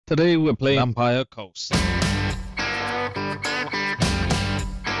Today we're playing Vampire Coast.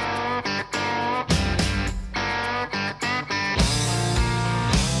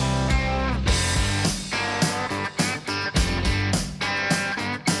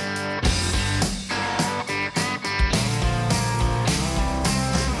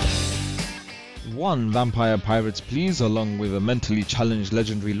 One vampire pirates please, along with a mentally challenged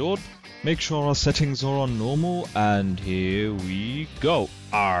legendary lord. Make sure our settings are on normal, and here we go.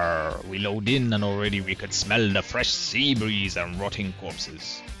 We load in and already we could smell the fresh sea breeze and rotting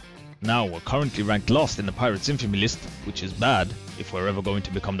corpses. Now we're currently ranked last in the Pirates Infamy list, which is bad if we're ever going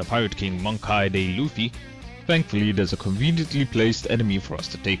to become the Pirate King Monkai de Luffy. Thankfully there's a conveniently placed enemy for us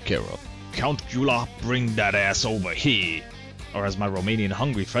to take care of. Count Jula, bring that ass over here! Or as my Romanian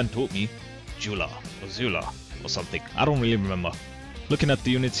hungry friend taught me, Jula or Zula or something, I don't really remember. Looking at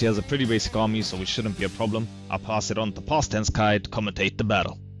the units, he has a pretty basic army, so it shouldn't be a problem. I'll pass it on to Past Tense Kai to commentate the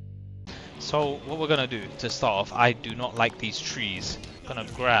battle. So what we're gonna do to start off, I do not like these trees. I'm gonna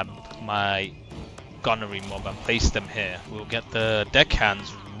grab my gunnery mob and place them here. We'll get the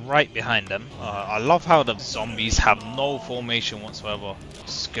deckhands right behind them. I love how the zombies have no formation whatsoever.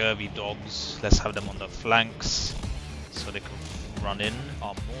 Scurvy dogs, let's have them on the flanks so they can run in.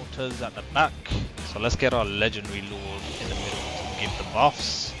 Our mortars at the back. So let's get our legendary lord in the middle to give the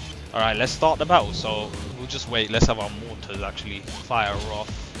buffs. Alright, let's start the battle. So we'll just wait. Let's have our mortars actually fire off.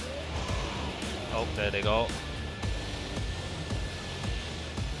 Oh, there they go.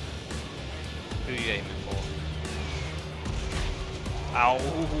 Who are you aiming for?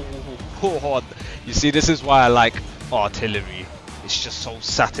 Ow! You see, this is why I like artillery. It's just so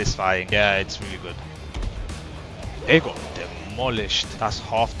satisfying. Yeah, it's really good. They got demolished. That's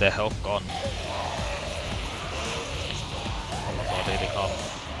half their health gone. Oh my god, here they come.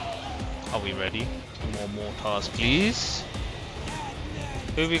 Are we ready? More mortars, please.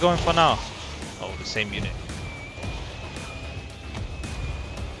 Who are we going for now? Oh, the same unit.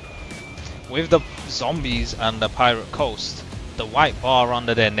 With the zombies and the pirate coast, the white bar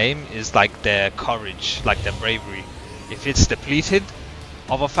under their name is like their courage, like their bravery. If it's depleted,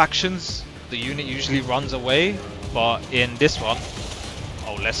 other factions, the unit usually runs away. But in this one,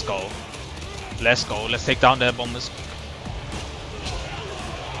 oh, let's go. Let's go. Let's take down their bombers.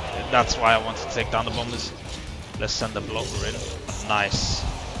 That's why I wanted to take down the bombers. Let's send the blocker in. Nice.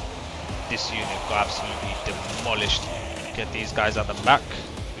 This unit got absolutely demolished. Get these guys at the back.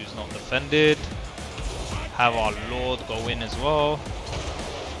 Who's not defended. Have our lord go in as well.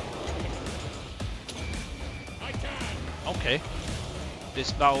 Okay.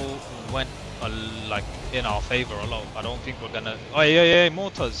 This battle went like in our favor a lot. I don't think we're gonna. Oh yeah,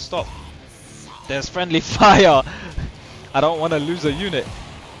 mortars, stop! There's friendly fire. I don't want to lose a unit.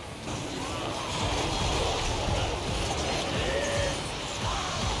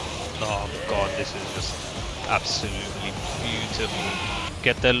 Oh god, this is just absolutely beautiful.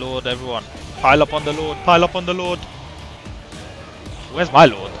 Get their lord, everyone. Pile up on the lord. Pile up on the lord. Where's my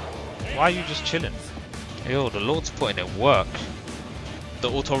lord? Why are you just chilling? Yo, the lord's putting in work. The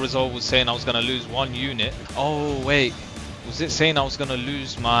auto-resolve was saying I was going to lose one unit. Oh, wait. Was it saying I was going to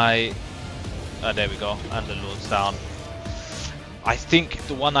lose my... there we go. And the lord's down. I think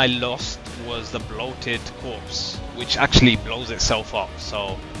the one I lost was the bloated corpse, which actually blows itself up,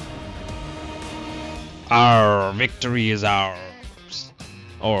 so... Our victory is ours.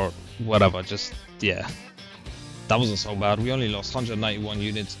 Or whatever, just... yeah. That wasn't so bad. We only lost 191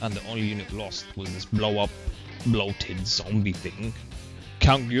 units, and the only unit lost was this blow-up, bloated zombie thing.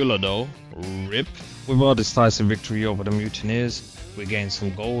 Count Gula though, RIP. With our decisive victory over the mutineers, we gained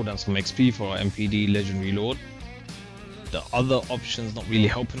some gold and some XP for our MPD legendary lord. The other options not really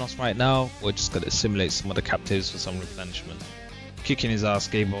helping us right now. We're just gonna assimilate some of the captives for some replenishment. Kicking his ass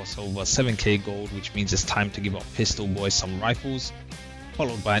gave us over 7k gold, which means it's time to give our pistol boys some rifles,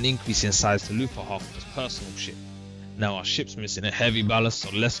 followed by an increase in size to LUTHOR HARKON's personal ship. Now our ship's missing a heavy ballast,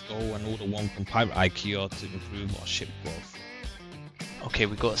 so let's go and order one from Pirate IKEA to improve our ship growth. Okay,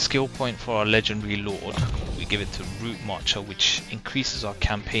 we got a skill point for our legendary lord. We give it to Root Marcher, which increases our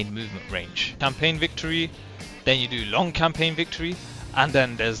campaign movement range. Campaign victory, then you do long campaign victory, and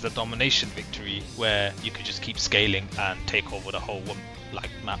then there's the domination victory, where you could just keep scaling and take over the whole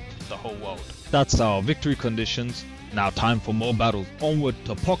map, the whole world. That's our victory conditions. Now time for more battles. Onward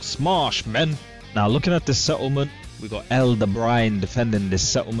to Pox Marsh, men. Now looking at this settlement, we got El the Brine defending this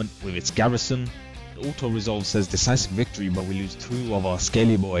settlement with its garrison. Auto-resolve says decisive victory, but we lose 2 of our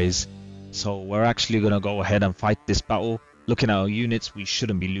scaly boys. So we're actually going to go ahead and fight this battle. Looking at our units, we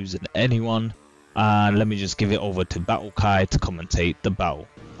shouldn't be losing anyone. And let me just give it over to Battle Kai to commentate the battle.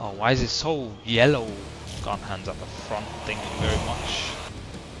 Oh, why is it so yellow? Gun hands at the front, thank you very much.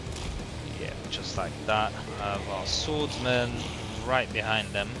 just like that. Have our swordsmen right behind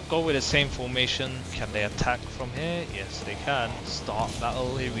them. Go with the same formation. Can they attack from here? Yes, they can. Start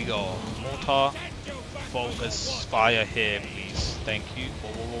battle. Here we go. Mortar. Focus fire here, please. Thank you.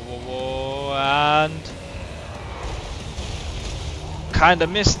 Whoa, whoa, whoa, whoa, whoa. And kinda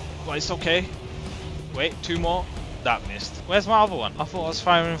missed, but it's okay. Wait, 2 more. That missed. Where's my other one? I thought I was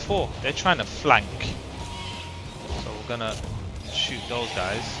firing 4. They're trying to flank. So we're gonna shoot those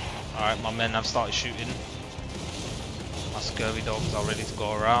guys. Alright, my men have started shooting. My scurvy dogs are ready to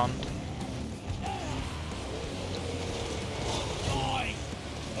go around.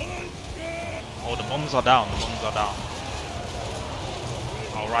 Oh, the bombs are down. The bombs are down.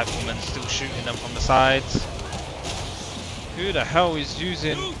 Our riflemen still shooting them from the sides. Who the hell is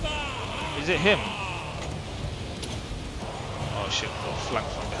using... Is it him? Oh shit, we got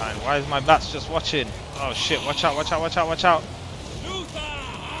flanked from behind. Why is my bats just watching? Oh shit, watch out, watch out, watch out, watch out.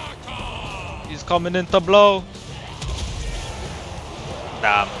 He's coming in to blow.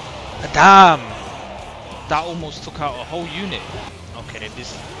 Damn. Damn! That almost took out a whole unit. Okay,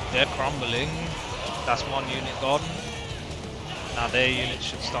 they're crumbling. That's 1 unit gone. Now their unit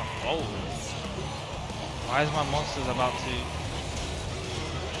should stop. Oh! Why is my monsters about to...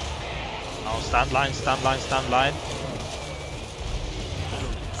 Oh, stand line, stand line, stand line.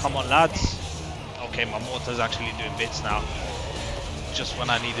 Come on, lads. Okay, my mortar's actually doing bits now. Just when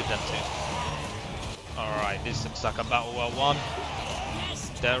I needed them to. Alright, this looks like a battle well won.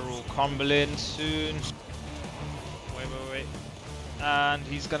 They're all crumbling soon. Wait. And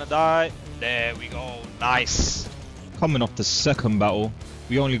he's gonna die. There we go. Nice. Coming off the second battle,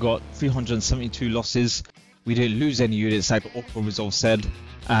 we only got 372 losses. We didn't lose any units like Orca Resolve said.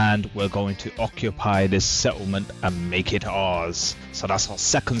 And we're going to occupy this settlement and make it ours. So that's our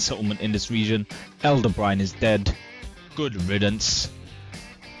second settlement in this region. Elderbrine is dead. Good riddance.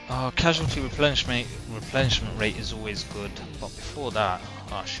 Casualty replenishment rate is always good, but before that,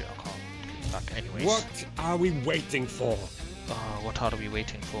 oh shit, I can't get back anyways. What are we waiting for? What are we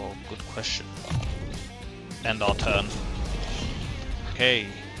waiting for? Good question. End our turn. Okay,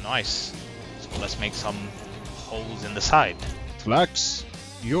 nice. So let's make some holes in the side. Flax,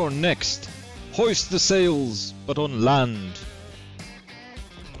 you're next. Hoist the sails, but on land.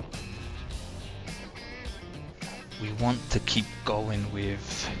 We want to keep going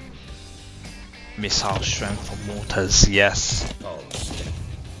with missile strength for mortars, yes.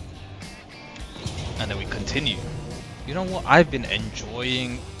 And then we continue. You know what? I've been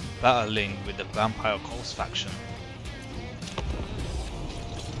enjoying battling with the Vampire Coast faction.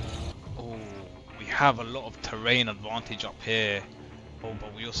 Oh, we have a lot of terrain advantage up here. Oh,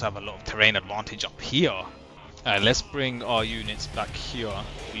 but we also have a lot of terrain advantage up here. Alright, let's bring our units back here.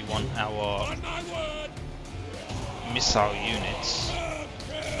 We want our missile units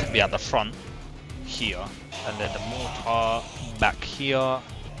to be at the front here, and then the mortar back here.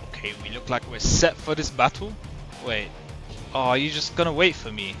 Okay, we look like we're set for this battle. Wait, oh, are you just gonna wait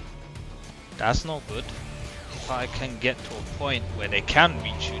for me? That's no good. If I can get to a point where they can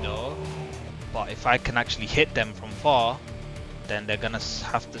reach you though, but if I can actually hit them from far, then they're gonna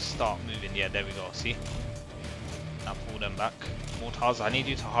have to start moving. Yeah, there we go, see? Now pull them back. Mortars, I need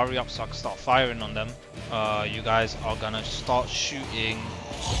you to hurry up so I can start firing on them. You guys are gonna start shooting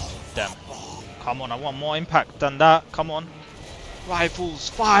them. Come on, I want more impact than that. Come on. Rifles,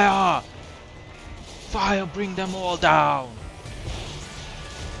 fire! Fire, bring them all down!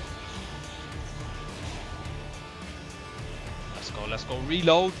 Let's go.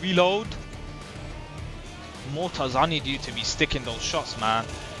 Reload, reload! Mortars, I need you to be sticking those shots, man.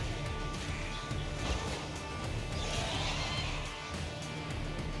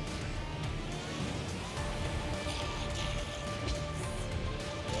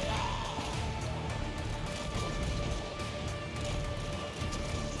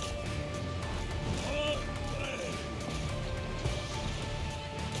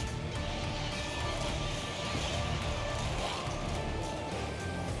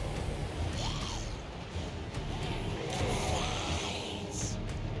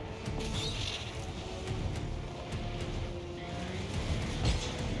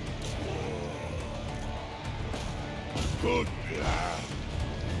 Good.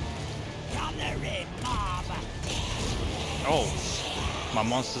 Oh, my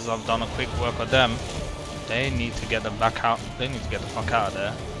monsters have done a quick work of them. They need to get the back out. They need to get the fuck out of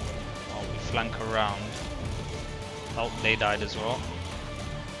there. Oh, we flank around. Oh, they died as well.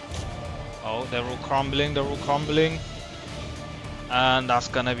 Oh, they're all crumbling. They're all crumbling. And that's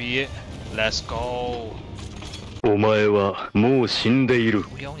gonna be it. Let's go. We only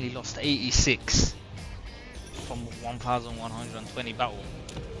lost 86 from 1,120 battle.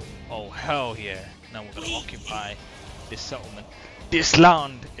 Oh hell yeah. Now we're gonna occupy this settlement. This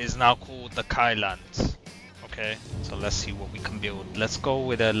land is now called the Kai Lands. Okay, so let's see what we can build. Let's go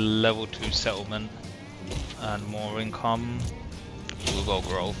with a level 2 settlement and more income. We'll go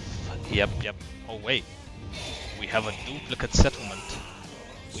growth. Yep. Oh wait, we have a duplicate settlement.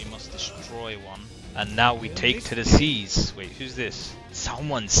 We must destroy one. And now we take to the seas. Wait, who's this?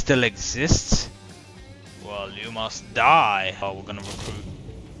 Someone still exists? Well, you must die. Oh, we're gonna recruit.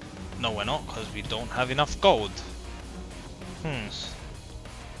 No, we're not, because we don't have enough gold.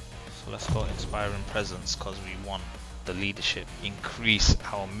 So let's go inspiring presence, because we want the leadership. Increase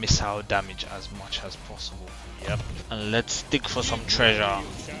our missile damage as much as possible. Yep. And let's dig for some treasure.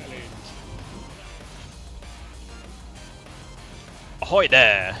 Ahoy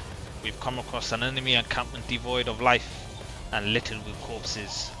there! We've come across an enemy encampment devoid of life and littered with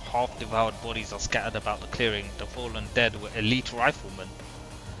corpses. Half-devoured bodies are scattered about the clearing. The fallen dead were elite riflemen.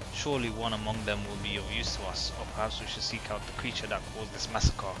 Surely one among them will be of use to us, or perhaps we should seek out the creature that caused this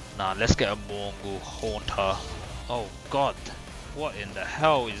massacre. Nah, let's get a Mongol haunter. Oh god, what in the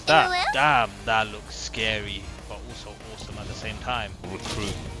hell is that? Damn, that looks scary, but also awesome at the same time.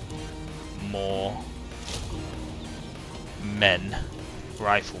 Recruit more men.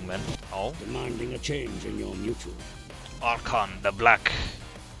 Riflemen. Oh. Demanding a change in your mutual. Harkon, the Black.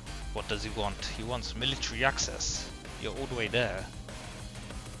 What does he want? He wants military access. You're all the way there.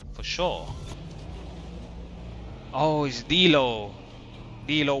 For sure. Oh, it's Dilo.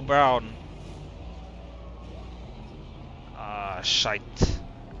 Dilo Brown. Ah, shite.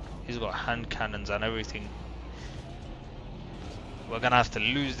 He's got hand cannons and everything. We're gonna have to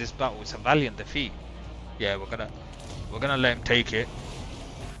lose this battle. It's a valiant defeat. Yeah, we're gonna let him take it.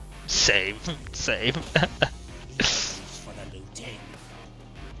 Save. For the looting.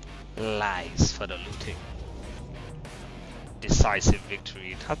 Lies for the looting. Decisive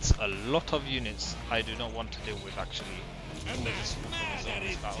victory. That's a lot of units I do not want to deal with actually. And that's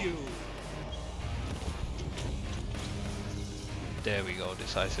battle. There we go,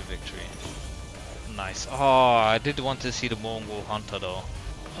 decisive victory. Nice. Oh, I did want to see the Mongol hunter though.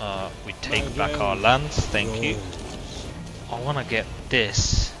 We take back our lands, thank you. I want to get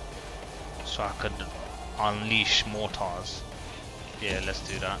this so I could unleash mortars. Yeah, let's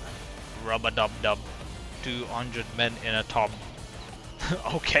do that. Rubber dub dub. 200 men in a tub.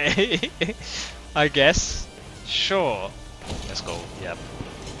 Okay. I guess. Sure. Let's go. Yep.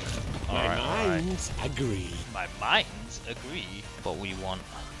 My minds agree. My minds agree. But we want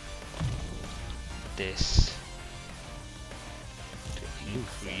this to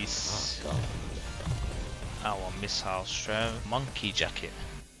increase our missile strength. Monkey jacket.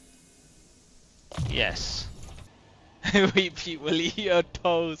 Yes. We will eat your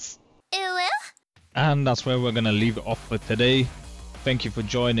toes. And that's where we're gonna leave it off for today. Thank you for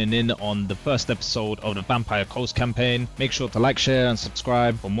joining in on the first episode of the Vampire Coast campaign. Make sure to like, share and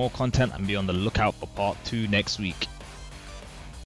subscribe for more content and be on the lookout for part 2 next week.